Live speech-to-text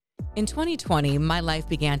In 2020, my life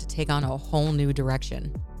began to take on a whole new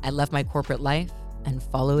direction. I left my corporate life and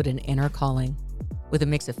followed an inner calling. With a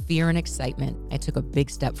mix of fear and excitement, I took a big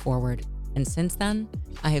step forward. And since then,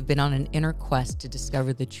 I have been on an inner quest to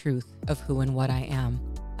discover the truth of who and what I am.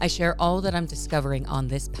 I share all that I'm discovering on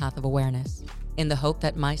this path of awareness, in the hope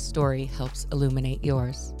that my story helps illuminate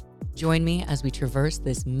yours. Join me as we traverse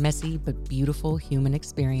this messy but beautiful human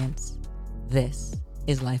experience. This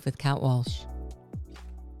is Life with Kat Walsh.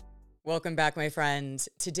 Welcome back, my friends.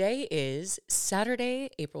 Today is Saturday,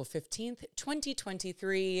 April 15th,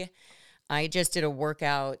 2023. I just did a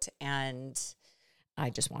workout and I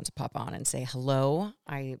just want to pop on and say hello.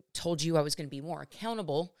 I told you I was going to be more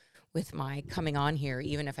accountable with my coming on here,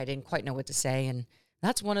 even if I didn't quite know what to say. And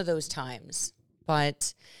that's one of those times.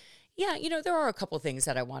 But yeah, there are a couple of things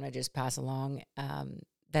that I want to just pass along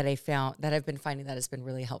that I've been finding that has been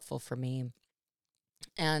really helpful for me.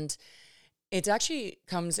 And it actually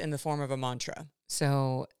comes in the form of a mantra.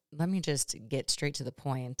 So let me just get straight to the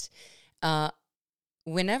point.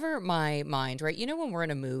 Whenever my mind, right, when we're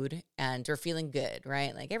in a mood and we're feeling good,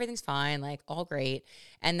 right? Like everything's fine, like all great.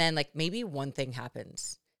 And then like maybe one thing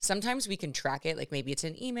happens. Sometimes we can track it, like maybe it's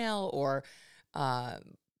an email or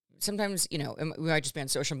sometimes, we might just be on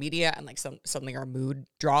social media and like suddenly our mood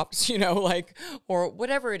drops, or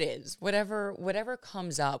whatever it is, whatever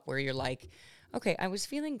comes up where you're like, okay, I was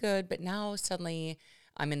feeling good, but now suddenly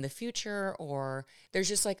I'm in the future, or there's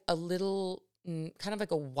just like a little kind of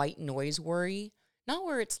like a white noise worry, not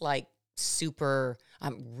where it's like super,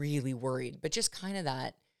 I'm really worried, but just kind of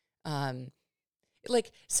that,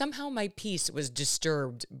 like somehow my peace was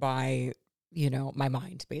disturbed by, my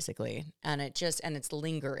mind basically. And it's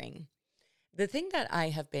lingering. The thing that I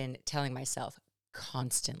have been telling myself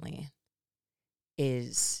constantly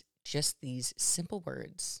is just these simple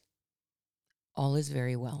words. All is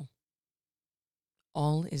very well.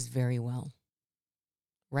 All is very well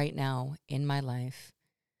right now in my life.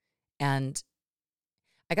 And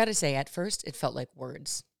I got to say, at first it felt like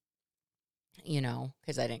words,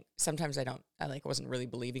 because I wasn't really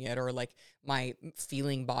believing it, or like my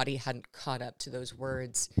feeling body hadn't caught up to those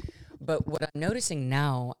words. But what I'm noticing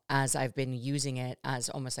now, as I've been using it as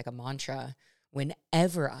almost like a mantra,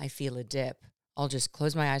 whenever I feel a dip, I'll just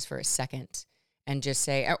close my eyes for a second and just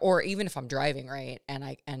say, or even if I'm driving, right, and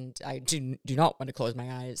I do not want to close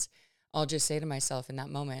my eyes, I'll just say to myself in that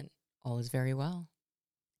moment, all is very well.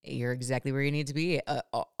 You're exactly where you need to be,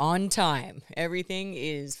 on time. Everything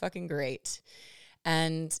is fucking great.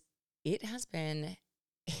 And it's been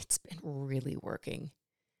really working.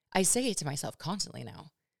 I say it to myself constantly now.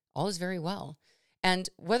 All is very well. And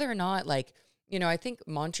whether or not, I think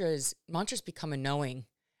mantras become a knowing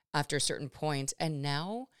after a certain point. And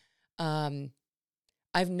now,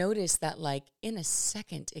 I've noticed that like in a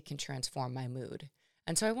second, it can transform my mood.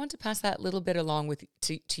 And so I want to pass that little bit along with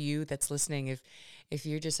to you that's listening. If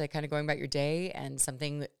you're just like kind of going about your day and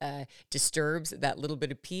something disturbs that little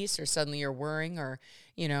bit of peace, or suddenly you're worrying, or,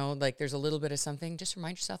 like there's a little bit of something, just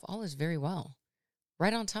remind yourself all is very well,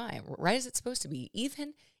 right on time, right as it's supposed to be,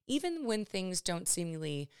 even when things don't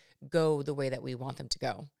seemingly go the way that we want them to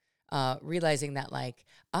go. Realizing that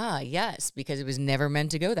yes, because it was never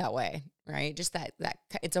meant to go that way, right? Just that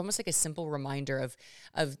it's almost like a simple reminder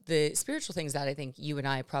of the spiritual things that I think you and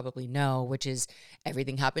I probably know, which is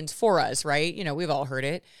everything happens for us, right? We've all heard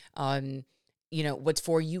it. What's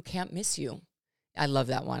for you can't miss you. I love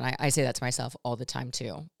that one. I say that to myself all the time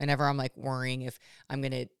too. Whenever I'm like worrying if I'm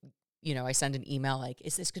going to, I send an email like,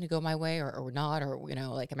 is this going to go my way or not? Or,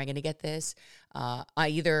 like, am I going to get this? I'm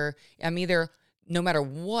either no matter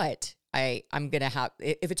what, I'm going to have,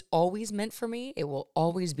 if it's always meant for me, it will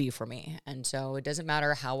always be for me. And so it doesn't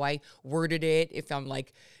matter how I worded it. If I'm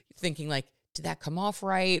like thinking like, did that come off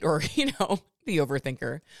right? Or, the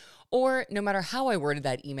overthinker, or no matter how I worded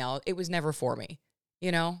that email, it was never for me.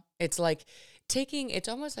 It's like it's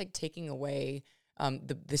almost like taking away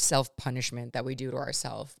the self-punishment that we do to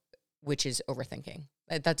ourselves, which is overthinking.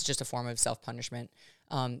 That's just a form of self-punishment.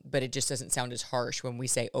 But it just doesn't sound as harsh when we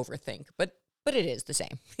say overthink, but it is the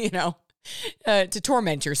same, to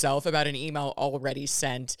torment yourself about an email already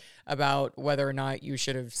sent about whether or not you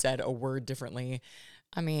should have said a word differently.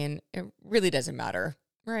 I mean, it really doesn't matter,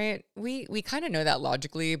 right? We kind of know that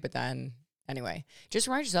logically, but then anyway, just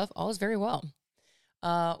remind yourself all is very well.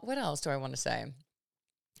 What else do I want to say?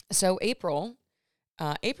 So April's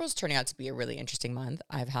turning out to be a really interesting month.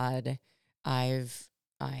 I've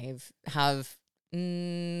have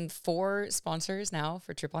 4 sponsors now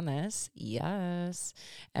for Trip on This. Yes.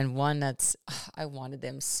 And one that's, I wanted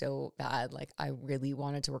them so bad. Like, I really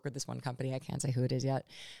wanted to work with this one company. I can't say who it is yet.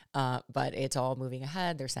 But it's all moving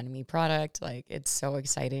ahead. They're sending me product. Like, it's so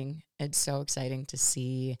exciting. It's so exciting to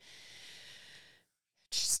see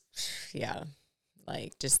just, yeah,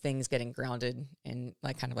 like just things getting grounded in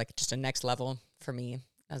like kind of like just a next level for me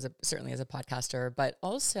as certainly as a podcaster. But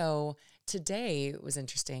also today was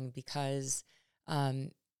interesting because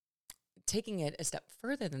taking it a step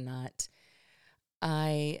further than that,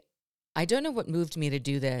 I don't know what moved me to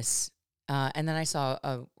do this. And then I saw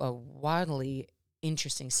a wildly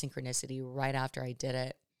interesting synchronicity right after I did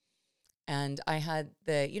it. And I had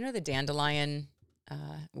the dandelion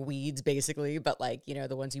weeds basically, but like,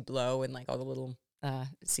 the ones you blow and like all the little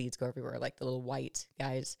seeds go everywhere, like the little white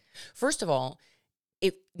guys. First of all,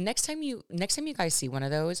 if next time you guys see one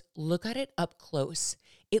of those, look at it up close.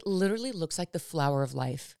 It literally looks like the flower of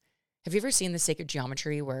life. Have you ever seen the sacred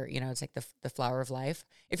geometry where, it's like the flower of life?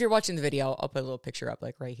 If you're watching the video, I'll put a little picture up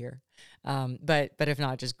like right here. But if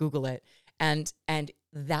not, just Google it. And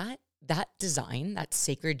that design, that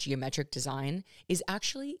sacred geometric design is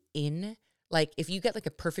actually in, like, if you get like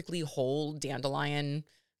a perfectly whole dandelion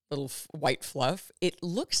little white fluff, it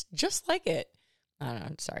looks just like it. I don't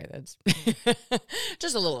know. Sorry, that's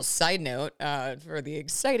just a little side note for the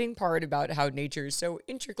exciting part about how nature is so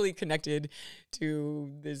intricately connected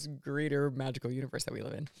to this greater magical universe that we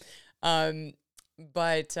live in.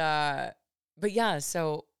 But yeah,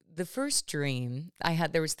 so the first dream I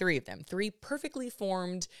had, there was 3 of them, 3 perfectly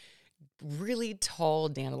formed, really tall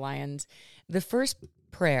dandelions. The first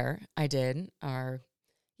prayer I did,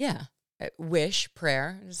 wish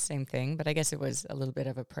prayer, same thing, but I guess it was a little bit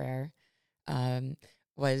of a prayer.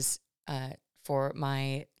 Was for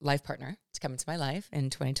my life partner to come into my life in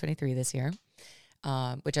 2023 this year,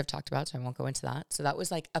 which I've talked about, so I won't go into that. So that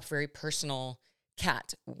was like a very personal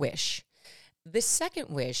cat wish. The second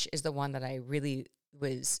wish is the one that I really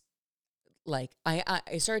was like,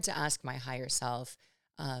 I started to ask my higher self.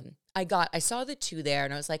 I saw the 2 there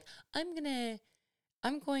and I was like, I'm going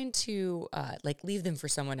to like leave them for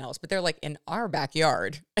someone else, but they're like in our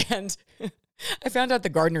backyard. And I found out the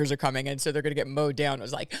gardeners are coming, and so they're going to get mowed down. I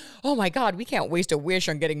was like, oh my God, we can't waste a wish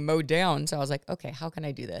on getting mowed down. So I was like, okay, how can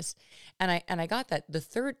I do this? And I got that the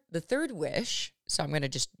third wish. So I'm going to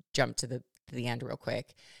just jump to the end real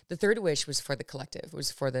quick. The third wish was for the collective,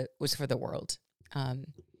 was for the world. And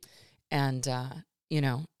I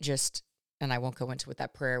won't go into what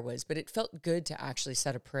that prayer was, but it felt good to actually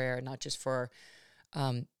set a prayer, not just for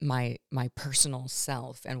my personal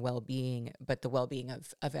self and well-being, but the well-being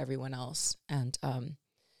of everyone else. And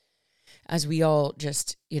as we all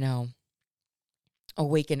just,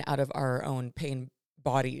 awaken out of our own pain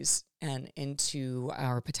bodies and into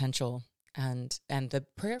our potential, and the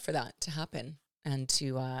prayer for that to happen, and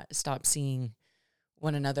to stop seeing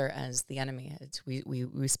one another as the enemy.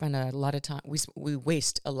 We spend a lot of time, we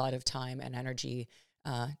waste a lot of time and energy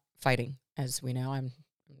fighting, as we know.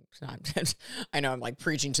 I know I'm like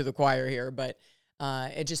preaching to the choir here, but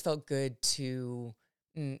it just felt good to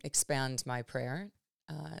expand my prayer,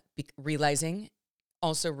 realizing,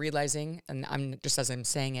 and I'm just, as I'm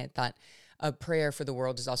saying it, that a prayer for the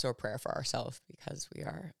world is also a prayer for ourselves, because we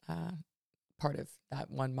are part of that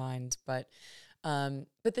one mind. But the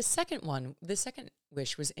second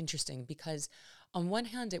wish was interesting because on one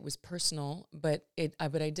hand it was personal, but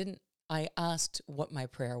I asked what my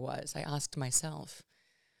prayer was. I asked myself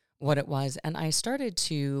what it was. And I started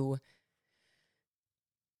to,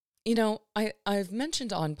 I've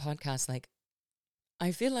mentioned on podcasts, like,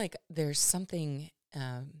 I feel like there's something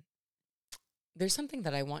that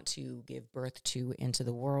I want to give birth to into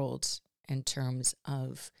the world in terms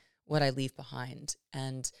of what I leave behind.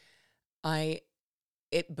 And but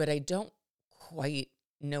I don't quite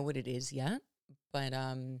know what it is yet. But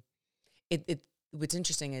what's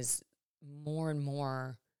interesting is more and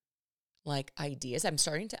more like ideas. I'm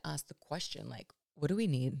starting to ask the question, like, what do we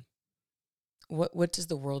need? What does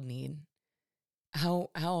the world need?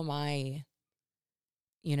 How am I,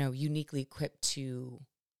 uniquely equipped to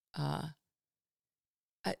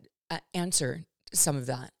answer some of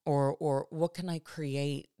that, or what can I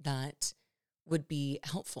create that would be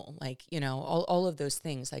helpful? Like, all of those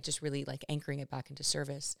things, like just really like anchoring it back into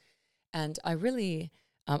service. And I really,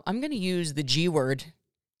 I'm going to use the G word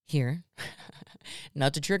here,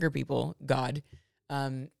 not to trigger people, God.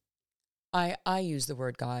 I use the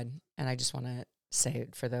word God, and I just want to say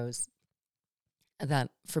it for those that,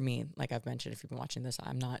 for me, like I've mentioned, if you've been watching this,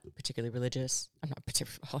 I'm not particularly religious. I'm not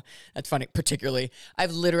that's funny, particularly.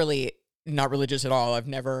 I've literally not religious at all. I've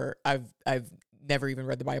never even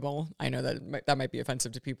read the Bible. I know that might be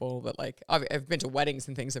offensive to people, but like I've been to weddings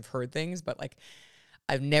and things, I've heard things, but like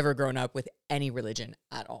I've never grown up with any religion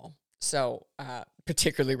at all. So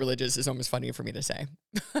particularly religious is almost funny for me to say.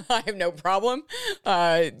 I have no problem.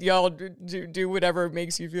 Y'all do whatever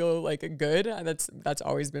makes you feel like good. That's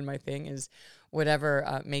always been my thing, is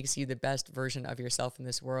whatever makes you the best version of yourself in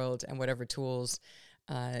this world, and whatever tools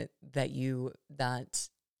that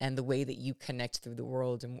and the way that you connect through the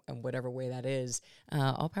world, and whatever way that is,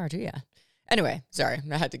 all power to you. Anyway, sorry,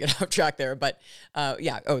 I had to get off track there, but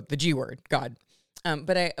yeah. Oh, the G word, God.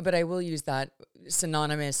 But I will use that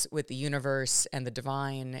synonymous with the universe and the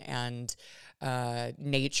divine and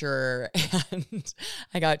nature, and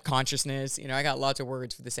I got consciousness. I got lots of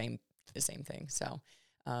words for the same thing. So,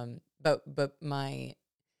 but my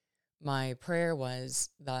prayer was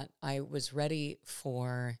that I was ready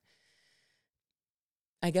for,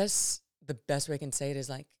 I guess the best way I can say it is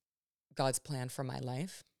like God's plan for my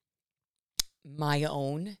life, my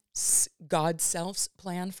own God self's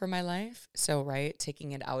plan for my life. So, right,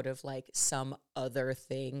 taking it out of like some other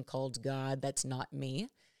thing called God that's not me.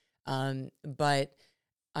 But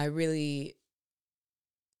I really,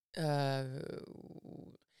 not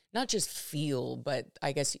just feel, but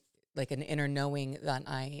I guess like an inner knowing that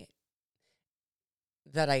I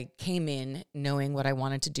came in knowing what I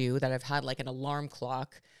wanted to do, that I've had like an alarm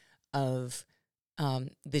clock of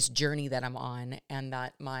this journey that I'm on, and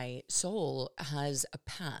that my soul has a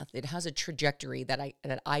path. It has a trajectory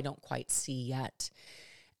that I don't quite see yet.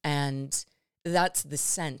 And that's the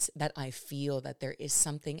sense that I feel, that there is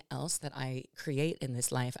something else that I create in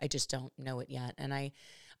this life. I just don't know it yet. And I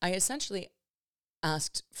essentially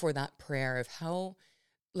asked for that prayer of how,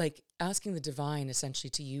 like asking the divine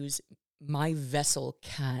essentially to use my vessel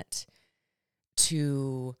cat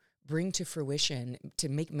to bring to fruition, to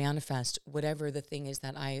make manifest whatever the thing is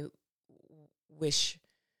that I wish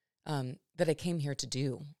that I came here to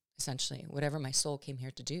do, essentially, whatever my soul came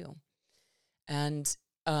here to do. And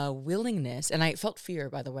willingness, and I felt fear,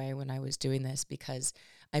 by the way, when I was doing this, because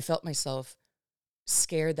I felt myself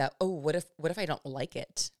scared that, oh, what if I don't like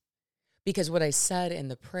it? Because what I said in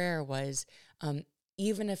the prayer was,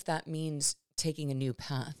 even if that means taking a new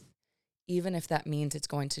path, even if that means it's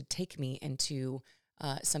going to take me into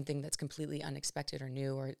something that's completely unexpected or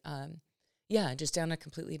new, or just down a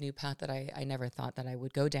completely new path that I never thought that I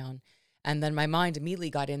would go down. And then my mind immediately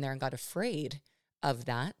got in there and got afraid of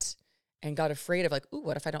that, and got afraid of like, ooh,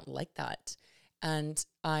 what if I don't like that? And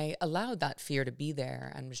I allowed that fear to be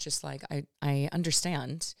there, and was just like, I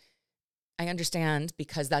understand. I understand,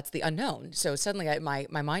 because that's the unknown. So suddenly my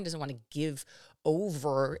mind doesn't want to give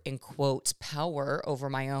over, in quotes, power over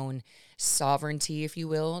my own sovereignty, if you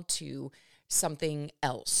will, to something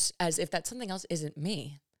else, as if that something else isn't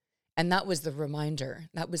me. And that was the reminder.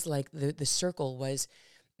 That was like the circle was,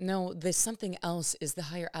 no, this something else is the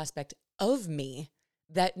higher aspect of me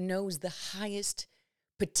that knows the highest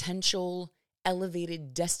potential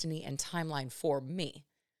elevated destiny and timeline for me,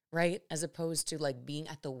 right? As opposed to like being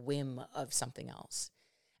at the whim of something else.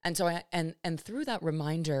 And so and through that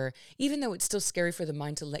reminder, even though it's still scary for the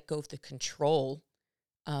mind to let go of the control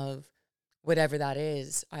of whatever that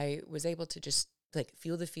is, I was able to just like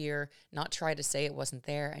feel the fear, not try to say it wasn't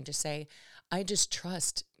there, and just say, I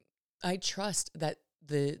trust that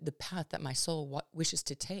the path that my soul wishes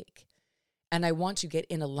to take. And I want to get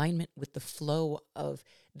in alignment with the flow of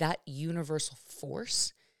that universal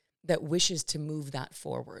force that wishes to move that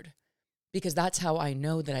forward. Because that's how I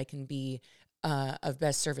know that I can be of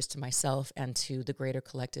best service to myself and to the greater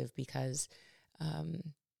collective, because, and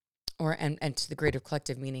to the greater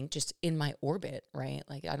collective, meaning just in my orbit, right?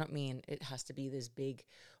 Like, I don't mean it has to be this big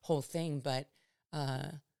whole thing, but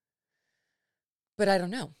I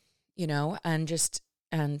don't know, and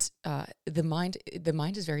the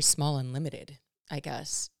mind is very small and limited, I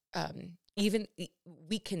guess. Even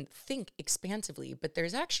we can think expansively, but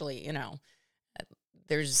there's actually,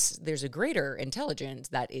 there's a greater intelligence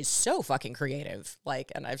that is so fucking creative.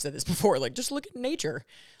 Like, and I've said this before, like, just look at nature,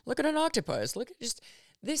 look at an octopus,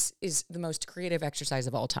 this is the most creative exercise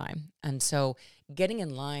of all time. And so getting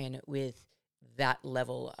in line with that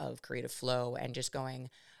level of creative flow and just going,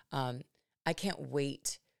 I can't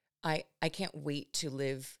wait. I can't wait to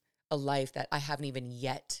live a life that I haven't even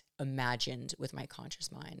yet imagined with my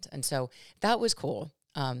conscious mind. And so that was cool.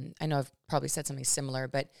 I know I've probably said something similar,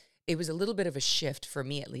 but it was a little bit of a shift for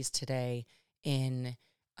me, at least today, in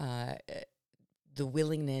the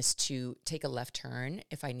willingness to take a left turn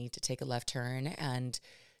if I need to take a left turn, and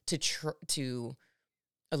to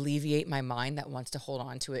alleviate my mind that wants to hold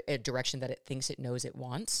on to a direction that it thinks it knows it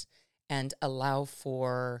wants, and allow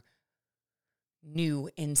for new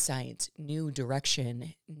insights, new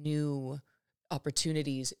direction, new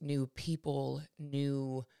opportunities, new people,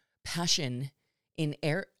 new passion in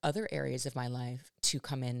other areas of my life to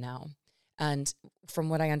come in now. And from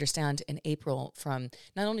what I understand in April, from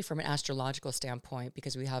not only from an astrological standpoint,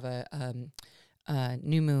 because we have a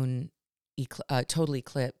new moon total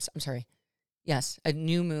eclipse. I'm sorry. Yes, a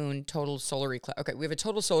new moon total solar eclipse. Okay, we have a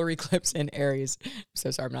total solar eclipse in Aries. I'm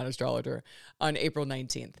so sorry, I'm not an astrologer. On April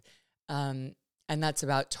 19th. And that's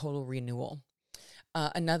about total renewal.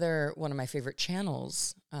 Another one of my favorite channel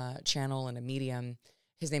and a medium,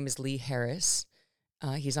 his name is Lee Harris.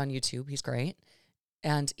 He's on YouTube. He's great.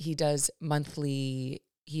 And he does monthly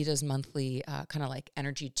kind of like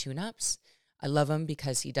energy tune-ups. I love him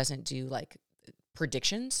because he doesn't do like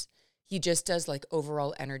predictions. He just does like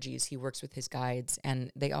overall energies. He works with his guides,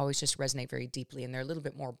 and they always just resonate very deeply, and they're a little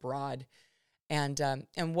bit more broad. And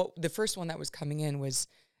what the first one that was coming in was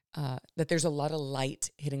that there's a lot of light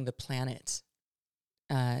hitting the planet.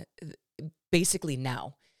 Basically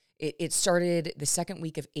now, it started the second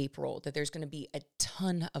week of April, that there's going to be a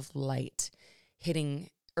ton of light hitting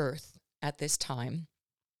Earth at this time.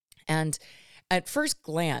 And at first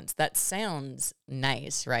glance, that sounds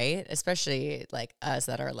nice, right? Especially like us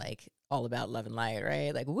that are like all about love and light,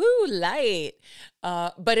 right? Like, woo, light.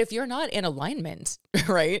 But if you're not in alignment,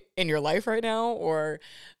 right, in your life right now, or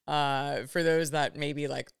for those that maybe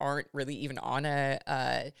like aren't really even on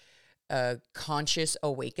a conscious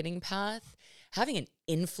awakening path, having an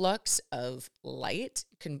influx of light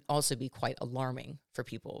can also be quite alarming for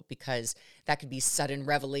people, because that could be sudden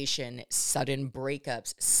revelation, sudden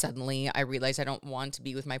breakups. Suddenly I realize I don't want to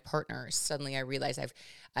be with my partner. Suddenly I realize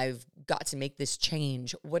I've got to make this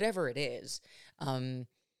change, whatever it is. A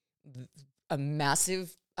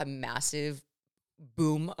massive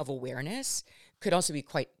boom of awareness could also be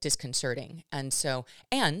quite disconcerting. And so,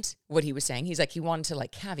 and what he was saying, he's like, he wanted to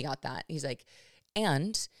like caveat that. He's like,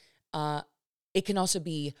 and it can also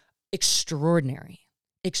be extraordinary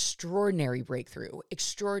breakthrough,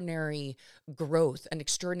 extraordinary growth, and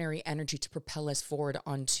extraordinary energy to propel us forward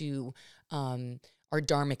onto our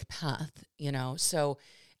dharmic path, you know? So,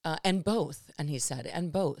 and both, and he said,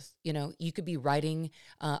 and both, you know, you could be riding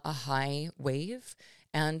a high wave,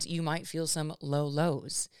 and you might feel some low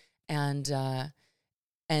lows, and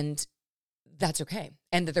that's okay.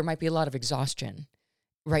 And that there might be a lot of exhaustion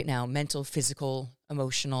right now, mental, physical,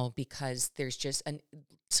 emotional, because there's just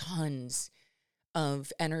tons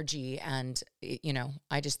of energy. And, you know,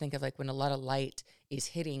 I just think of like when a lot of light is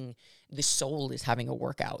hitting, the soul is having a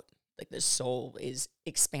workout. Like the soul is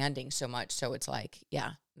expanding so much. So it's like,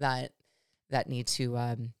 yeah, that need to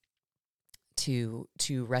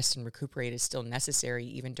rest and recuperate is still necessary,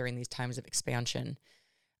 even during these times of expansion.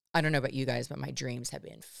 I don't know about you guys, but my dreams have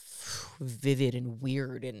been vivid and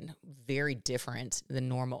weird and very different than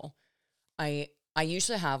normal. I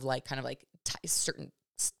usually have like kind of like certain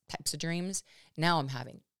types of dreams. Now I'm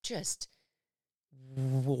having just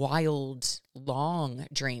wild, long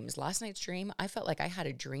dreams. Last night's dream, I felt like I had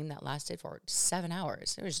a dream that lasted for 7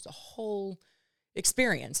 hours. It was just a whole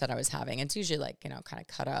experience that I was having. It's usually like, you know, kind of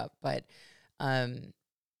cut up, but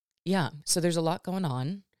yeah. So there's a lot going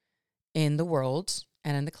on in the world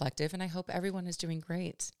and in the collective, and I hope everyone is doing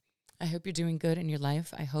great. I hope you're doing good in your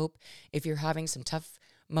life. I hope if you're having some tough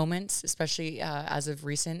moments, especially as of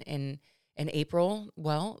recent in April,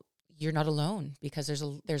 well, you're not alone, because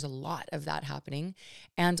there's a lot of that happening.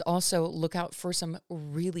 And also look out for some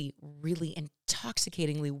really, really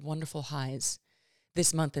intoxicatingly wonderful highs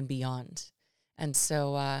this month and beyond. And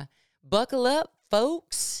so buckle up,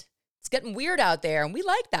 folks. It's getting weird out there, and we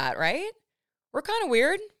like that, right? We're kind of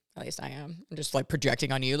weird. At least I am. I'm just like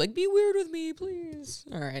projecting on you, like, be weird with me, please.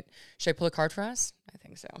 All right. Should I pull a card for us? I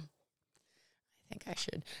think so. I think I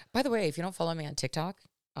should. By the way, if you don't follow me on TikTok,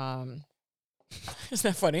 isn't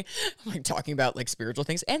that funny? I'm like talking about like spiritual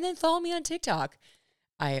things, and then follow me on TikTok.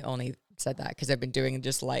 I only said that because I've been doing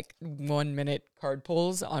just like 1 minute card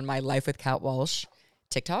pulls on my Life with Kat Walsh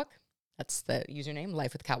TikTok. That's the username,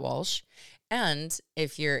 Life with Kat Walsh. And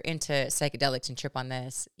if you're into psychedelics and trip on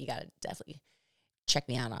this, you got to definitely check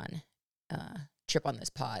me out on Trip on This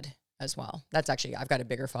Pod as well. That's actually, I've got a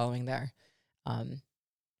bigger following there.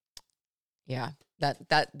 Yeah,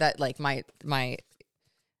 that like my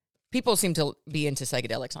people seem to be into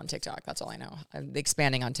psychedelics on TikTok. That's all I know.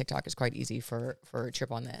 Expanding on TikTok is quite easy for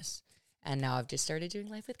Trip on This. And now I've just started doing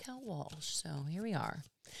Life with Cal Walsh. So here we are.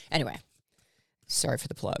 Anyway, sorry for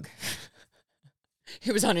the plug.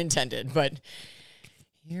 It was unintended, but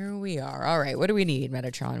here we are. All right, what do we need,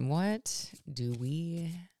 Metatron? What do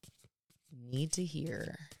we need to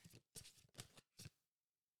hear?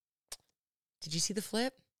 Did you see the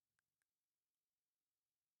flip?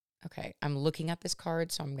 Okay, I'm looking at this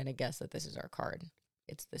card, so I'm going to guess that this is our card.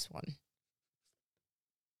 It's this one.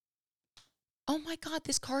 Oh my God,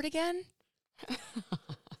 this card again?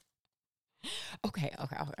 Okay,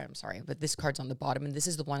 I'm sorry, but this card's on the bottom, and this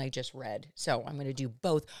is the one I just read. So I'm going to do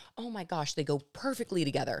both. Oh my gosh, they go perfectly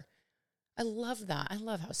together. I love that. I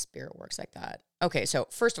love how spirit works like that. Okay, so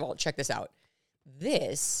first of all, check this out.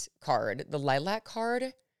 This card, the lilac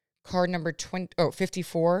card, card number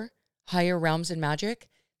 54, Higher Realms and Magic,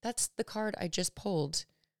 that's the card I just pulled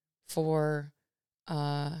for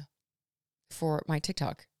my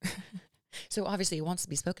TikTok. So obviously it wants to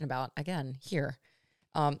be spoken about again here.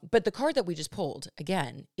 But the card that we just pulled,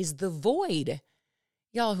 again, is the Void.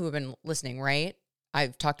 Y'all who have been listening, right?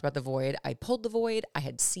 I've talked about the Void. I pulled the Void. I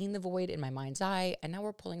had seen the Void in my mind's eye, and now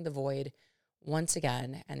we're pulling the Void once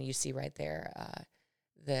again. And you see right there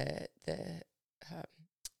the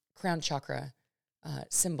crown chakra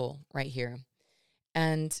symbol right here.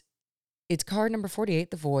 And it's card number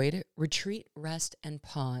 48, the Void, Retreat, Rest, and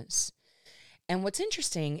Pause. And what's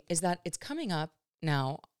interesting is that it's coming up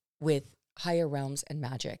now with Higher Realms and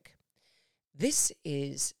Magic. This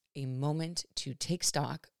is a moment to take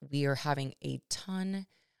stock. We are having a ton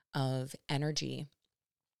of energy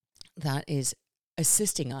that is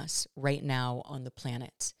assisting us right now on the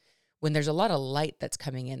planet. When there's a lot of light that's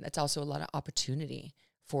coming in, that's also a lot of opportunity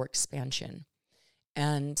for expansion.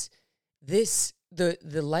 And this, the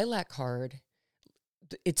lilac card,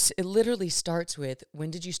 it literally starts with,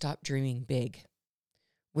 when did you stop dreaming big?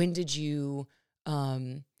 When did you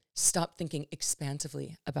stop thinking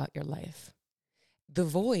expansively about your life? The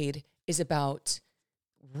Void is about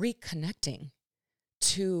reconnecting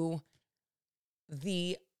to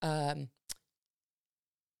the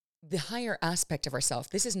higher aspect of ourselves.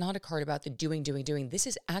 This is not a card about the doing. This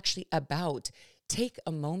is actually about take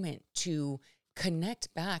a moment to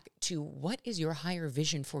connect back to what is your higher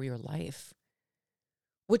vision for your life.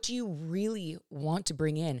 What do you really want to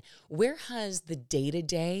bring in? Where has the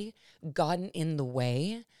day-to-day gotten in the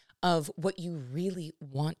way of what you really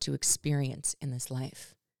want to experience in this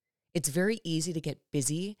life? It's very easy to get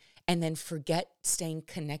busy and then forget staying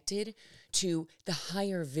connected to the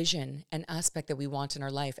higher vision and aspect that we want in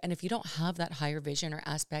our life. And if you don't have that higher vision or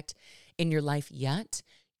aspect in your life yet,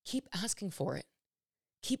 keep asking for it.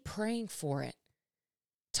 Keep praying for it.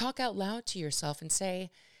 Talk out loud to yourself and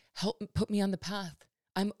say, help put me on the path.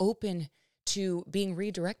 I'm open to being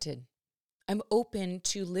redirected. I'm open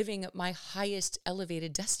to living my highest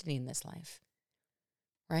elevated destiny in this life,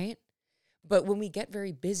 right? But when we get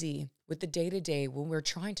very busy with the day-to-day, when we're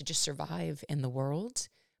trying to just survive in the world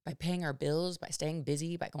by paying our bills, by staying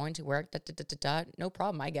busy, by going to work, no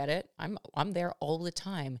problem, I get it. I'm there all the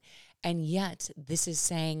time. And yet this is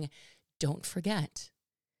saying, don't forget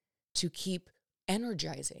to keep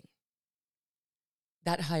energizing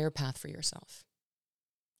that higher path for yourself.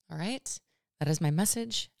 All right? That is my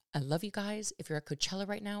message. I love you guys. If you're at Coachella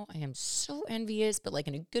right now, I am so envious, but like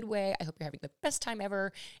in a good way. I hope you're having the best time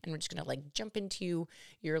ever. And we're just going to like jump into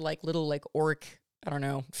your like little like orc, I don't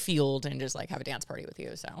know, field and just like have a dance party with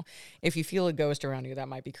you. So if you feel a ghost around you, that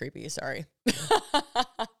might be creepy. Sorry.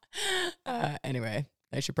 Anyway,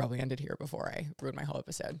 I should probably end it here before I ruin my whole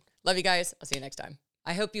episode. Love you guys. I'll see you next time.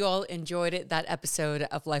 I hope you all enjoyed it, that episode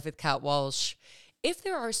of Life with Kat Walsh. If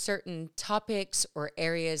there are certain topics or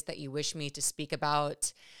areas that you wish me to speak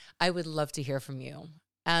about, I would love to hear from you.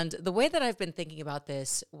 And the way that I've been thinking about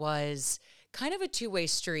this was kind of a two-way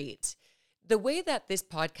street. The way that this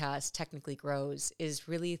podcast technically grows is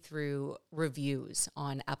really through reviews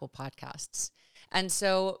on Apple Podcasts. And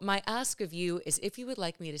so my ask of you is if you would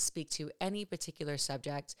like me to speak to any particular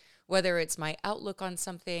subject, whether it's my outlook on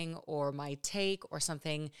something or my take or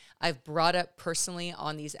something I've brought up personally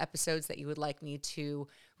on these episodes that you would like me to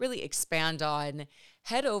really expand on,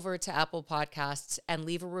 head over to Apple Podcasts and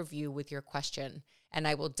leave a review with your question. And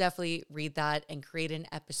I will definitely read that and create an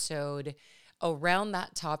episode around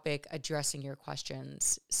that topic addressing your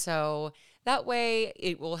questions. So that way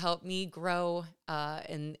it will help me grow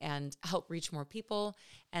and help reach more people.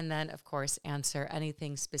 And then, of course, answer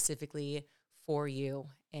anything specifically for you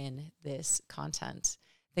in this content.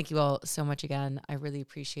 Thank you all so much again. I really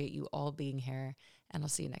appreciate you all being here, and I'll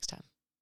see you next time.